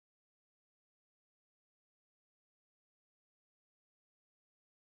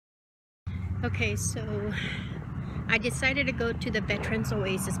Okay, so I decided to go to the Veterans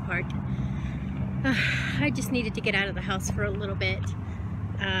Oasis Park. I just needed to get out of the house for a little bit.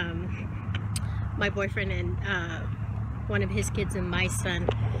 My boyfriend and one of his kids and my son,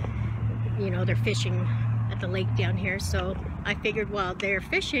 you know, they're fishing at the lake down here, so I figured while they're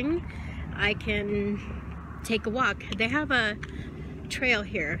fishing I can take a walk. They have a trail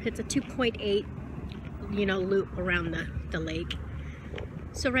here. It's a 2.8 loop around the lake.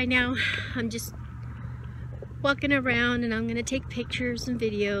 So right now I'm just walking around and I'm gonna take pictures and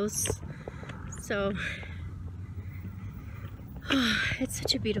videos. So it's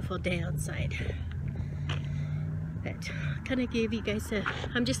such a beautiful day outside. But I kind of gave you guys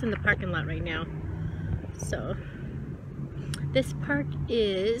I'm just in the parking lot right now. So this park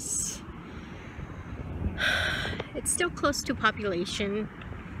is, it's still close to population.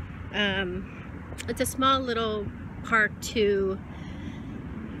 It's a small little park to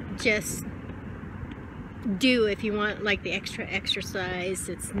just do if you want like the extra exercise.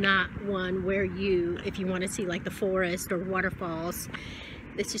 It's not one where if you want to see like the forest or waterfalls.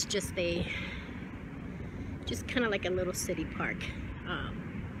 This is just kind of like a little city park.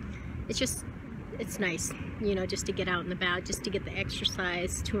 It's nice, you know, just to get out and about, just to get the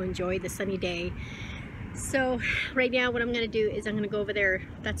exercise, to enjoy the sunny day. So right now what I'm going to do is I'm going to go over there.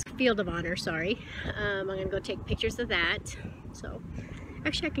 That's Field of Honor, sorry. I'm going to go take pictures of that. So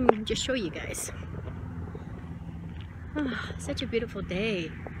actually I can just show you guys. Oh, such a beautiful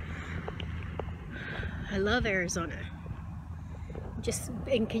day. I love Arizona.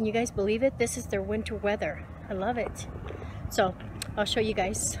 And can you guys believe it? This is their winter weather. I love it. So I'll show you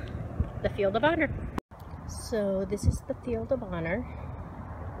guys the Field of Honor. So this is the Field of Honor.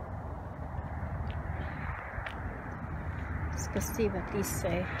 Let's go see what these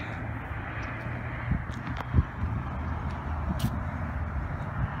say.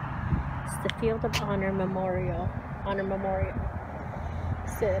 It's the Field of Honor Memorial.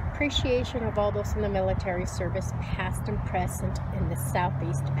 It's the appreciation of all those in the military service, past and present, in the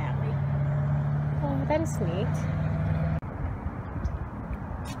Southeast Valley. Oh, that is neat.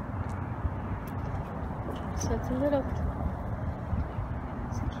 So it's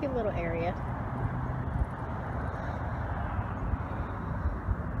a cute little area.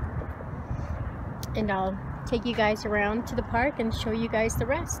 And I'll take you guys around to the park and show you guys the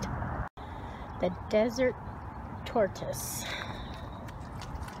rest. The desert tortoise.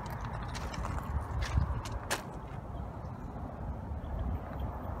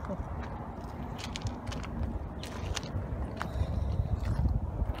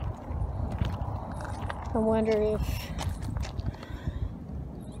 I wonder if...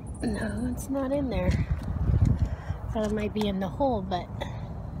 No, it's not in there. Thought it might be in the hole, but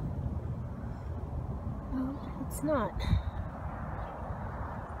no, it's not.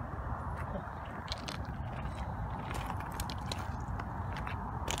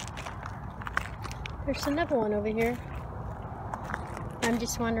 There's another one over here. I'm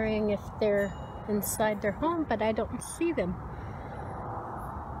just wondering if they're inside their home, but I don't see them.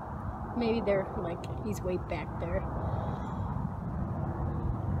 Maybe they're like, he's way back there.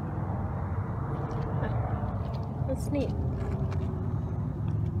 That's neat.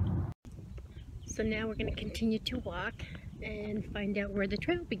 So now we're going to continue to walk and find out where the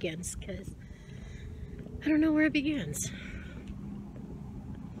trail begins, because I don't know where it begins.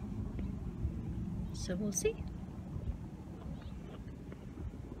 So we'll see.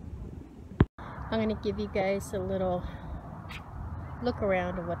 I'm going to give you guys a little look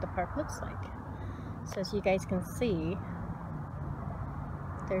around of what the park looks like. So as you guys can see,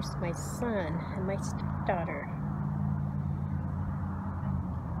 there's my son and my stepdaughter.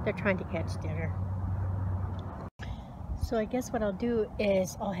 They're trying to catch dinner. So I guess what I'll do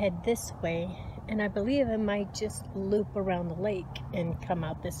is I'll head this way, and I believe I might just loop around the lake and come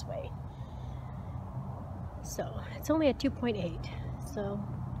out this way. So it's only a 2.8, so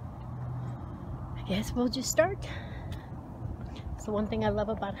I guess we'll just start. So one thing I love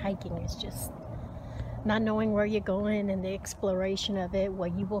about hiking is just not knowing where you're going and the exploration of it,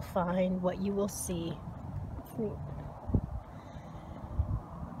 what you will find, what you will see. It's neat.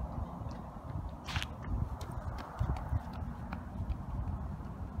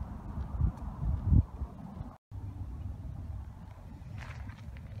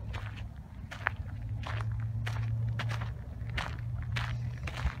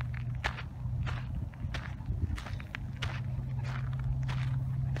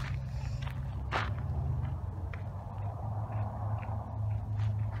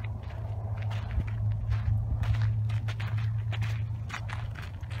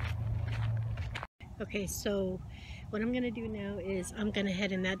 Okay, so what I'm gonna do now is I'm gonna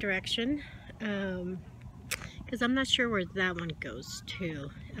head in that direction. because I'm not sure where that one goes to.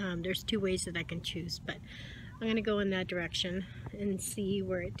 There's two ways that I can choose, but I'm gonna go in that direction and see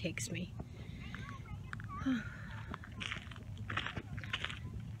where it takes me.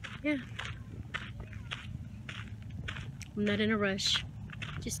 Yeah, I'm not in a rush,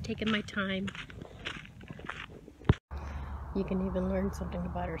 just taking my time. You can even learn something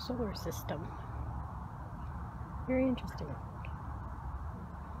about our solar system. Very interesting.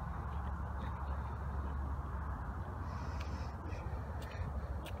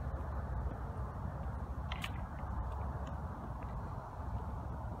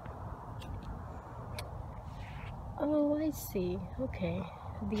 Oh, I see. Okay.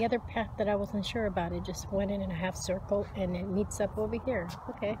 The other path that I wasn't sure about, it just went in a half circle and it meets up over here.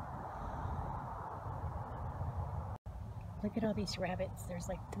 Okay. Look at all these rabbits. There's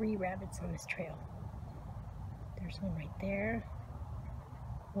like 3 rabbits on this trail. There's one right there,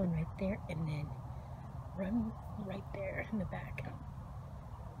 and then one right there in the back.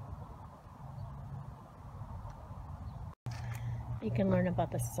 You can learn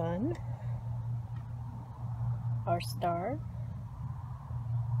about the sun, our star.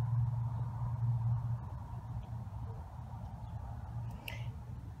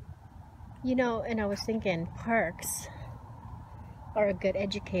 You know, and I was thinking parks are a good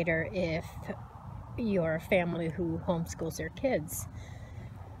educator if you're a family who homeschools their kids.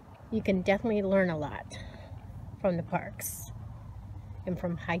 You can definitely learn a lot from the parks and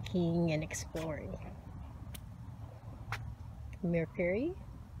from hiking and exploring. Mercury,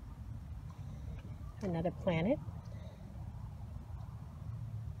 another planet.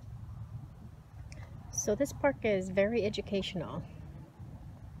 So this park is very educational.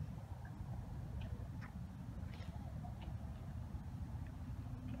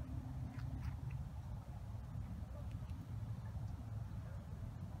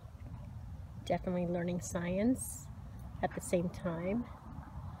 Definitely learning science at the same time,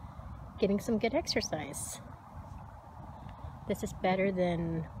 getting some good exercise. This is better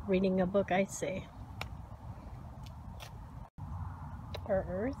than reading a book, I say. Our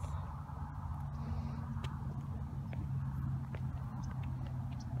Earth.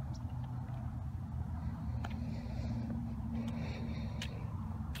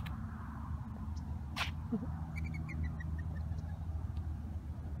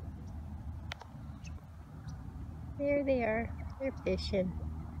 There they are. They're fishing.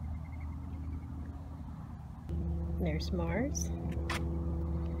 There's Mars.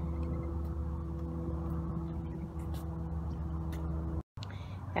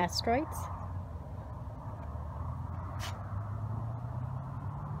 Asteroids.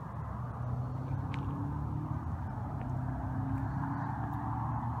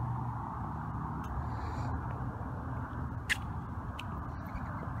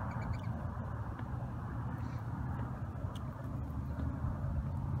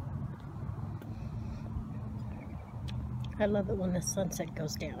 I love it when the sunset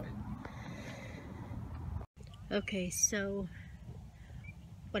goes down. Okay, so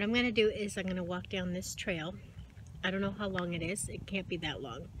what I'm going to do is I'm going to walk down this trail. I don't know how long it is. It can't be that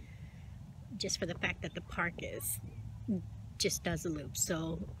long. Just for the fact that the park just does a loop.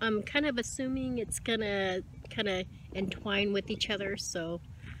 So I'm kind of assuming it's going to kind of entwine with each other. So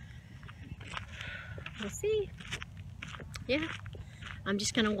we'll see. Yeah, I'm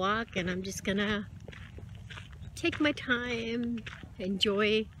just going to walk and I'm just going to take my time,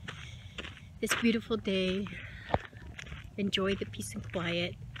 enjoy this beautiful day, enjoy the peace and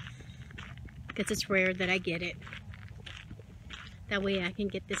quiet, because it's rare that I get it. That way I can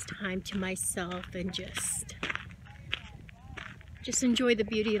get this time to myself and just enjoy the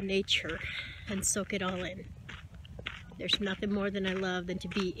beauty of nature and soak it all in. There's nothing more than I love than to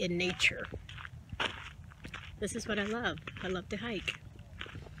be in nature. This is what I love. I love to hike.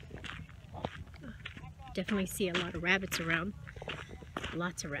 Definitely see a lot of rabbits around.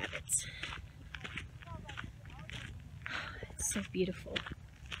 Lots of rabbits. It's so beautiful.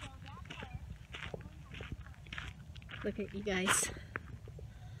 Look at you guys.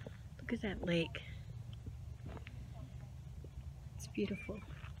 Look at that lake. It's beautiful.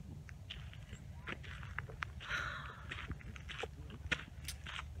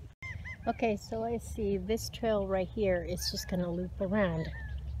 Okay, so I see this trail right here is just going to loop around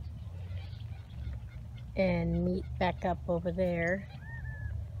and meet back up over there.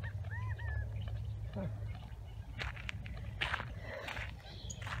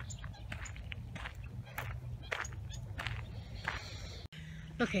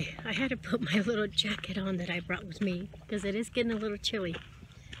 Okay, I had to put my little jacket on that I brought with me because it is getting a little chilly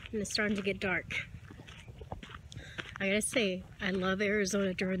and it's starting to get dark. I gotta say, I love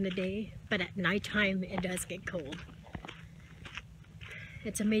Arizona during the day, but at nighttime it does get cold.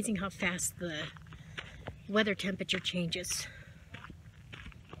 It's amazing how fast the weather temperature changes.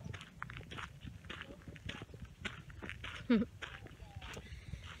 Oh,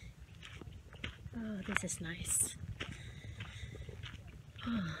 this is nice.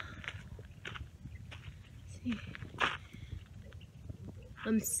 Oh. See,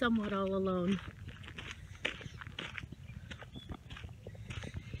 I'm somewhat all alone.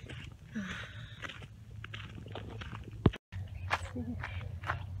 See,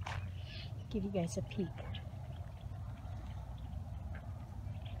 give you guys a peek.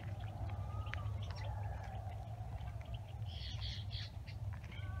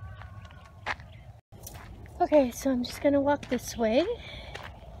 Okay, so I'm just gonna walk this way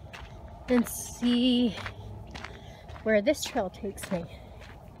and see where this trail takes me.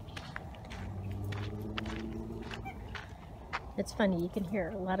 It's funny, you can hear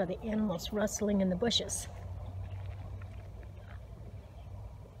a lot of the animals rustling in the bushes.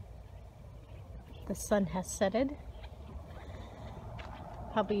 The sun has setted.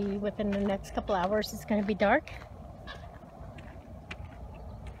 Probably within the next couple hours it's going to be dark.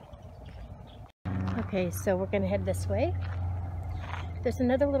 Okay, so we're going to head this way. There's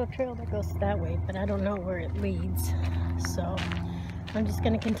another little trail that goes that way, but I don't know where it leads. So I'm just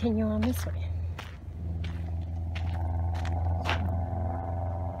going to continue on this way.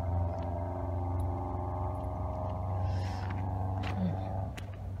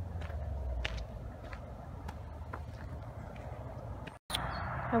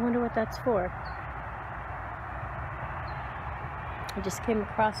 I wonder what that's for. I just came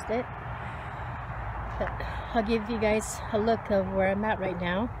across it. But I'll give you guys a look of where I'm at right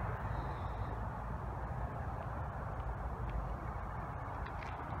now.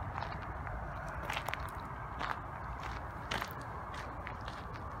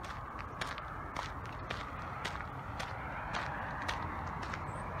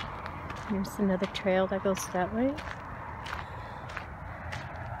 Here's another trail that goes that way.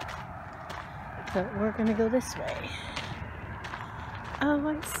 But we're gonna go this way. Oh,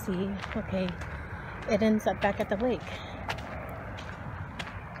 I see. Okay. It ends up back at the lake.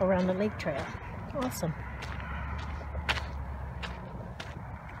 Around the lake trail. Awesome.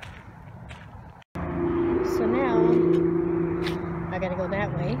 So now, I gotta go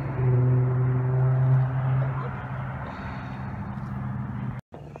that way.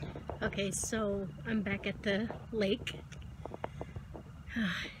 Okay, so I'm back at the lake.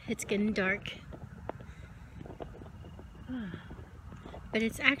 It's getting dark. But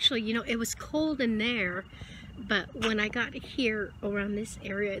it's actually, you know, it was cold in there, but when I got here around this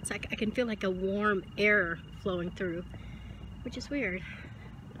area, it's like I can feel like a warm air flowing through, which is weird.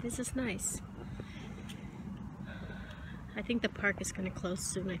 This is nice. I think the park is going to close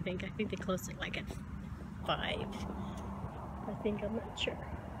soon, I think they close it like at 5. I'm not sure.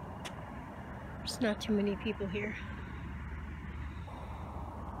 There's not too many people here.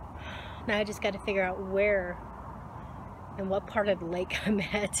 Now I just got to figure out where and what part of the lake I'm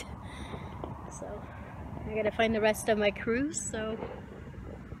at. So I gotta find the rest of my crew, so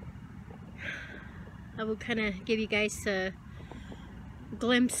I will kind of give you guys a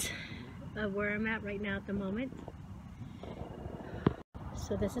glimpse of where I'm at right now at the moment.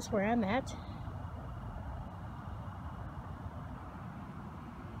 So this is where I'm at.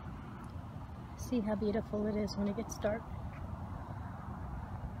 See how beautiful it is when it gets dark.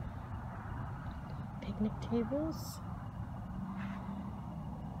 Picnic tables.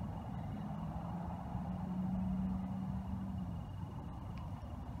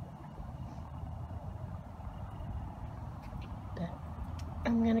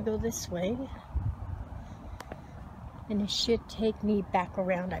 I'm gonna go this way, and it should take me back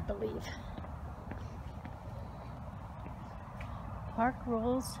around, I believe. Park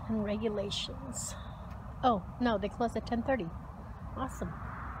rules and regulations. Oh, no, they close at 10:30. Awesome.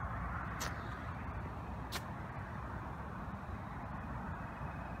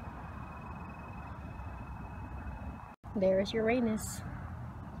 There's Uranus.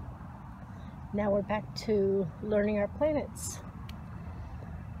 Now we're back to learning our planets.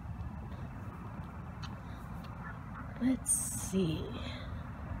 Let's see.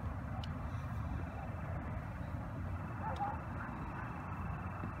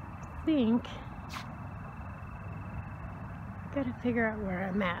 I think gotta figure out where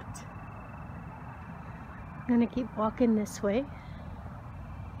I'm at. I'm gonna keep walking this way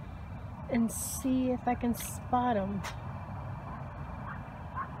and see if I can spot them.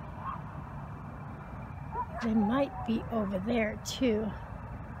 They might be over there too.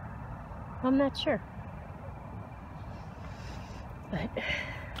 I'm not sure. But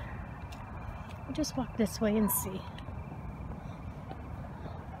we'll just walk this way and see.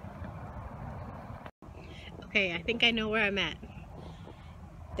 Okay, I think I know where I'm at.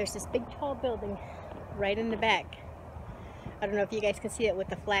 There's this big tall building right in the back. I don't know if you guys can see it with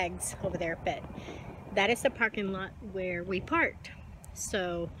the flags over there, but that is the parking lot where we parked.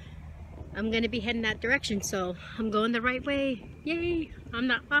 So I'm gonna be heading that direction, so I'm going the right way. Yay, I'm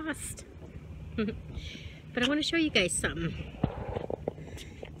not lost. But I want to show you guys something.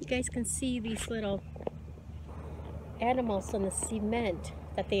 You guys can see these little animals on the cement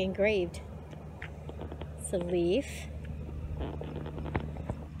that they engraved. It's a leaf.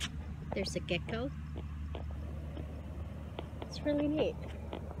 There's a gecko. It's really neat.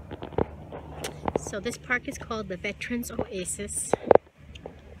 So this park is called the Veterans Oasis.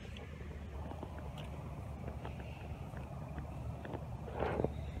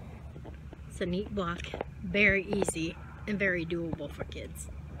 It's a neat walk, very easy and very doable for kids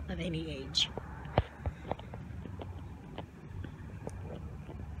of any age.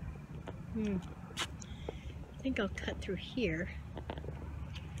 I think I'll cut through here.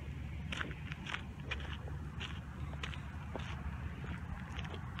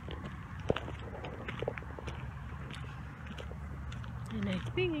 And I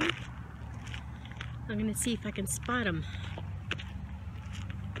think I'm gonna see if I can spot them.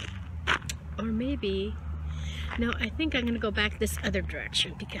 Or maybe, no, I think I'm gonna go back this other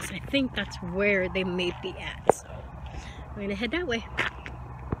direction because I think that's where they may be at. So I'm gonna head that way.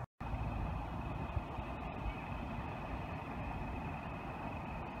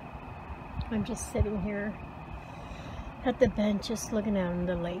 I'm just sitting here at the bench just looking out on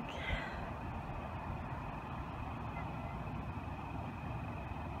the lake.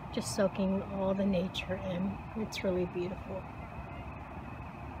 Just soaking all the nature in. It's really beautiful.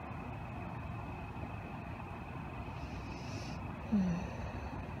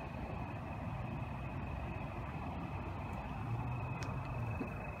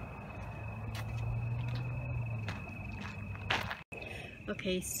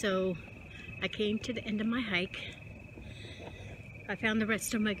 Okay, so I came to the end of my hike. I found the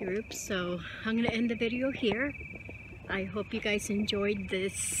rest of my group, so I'm going to end the video here. I hope you guys enjoyed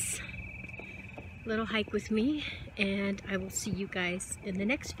this little hike with me, and I will see you guys in the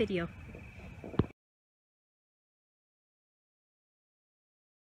next video.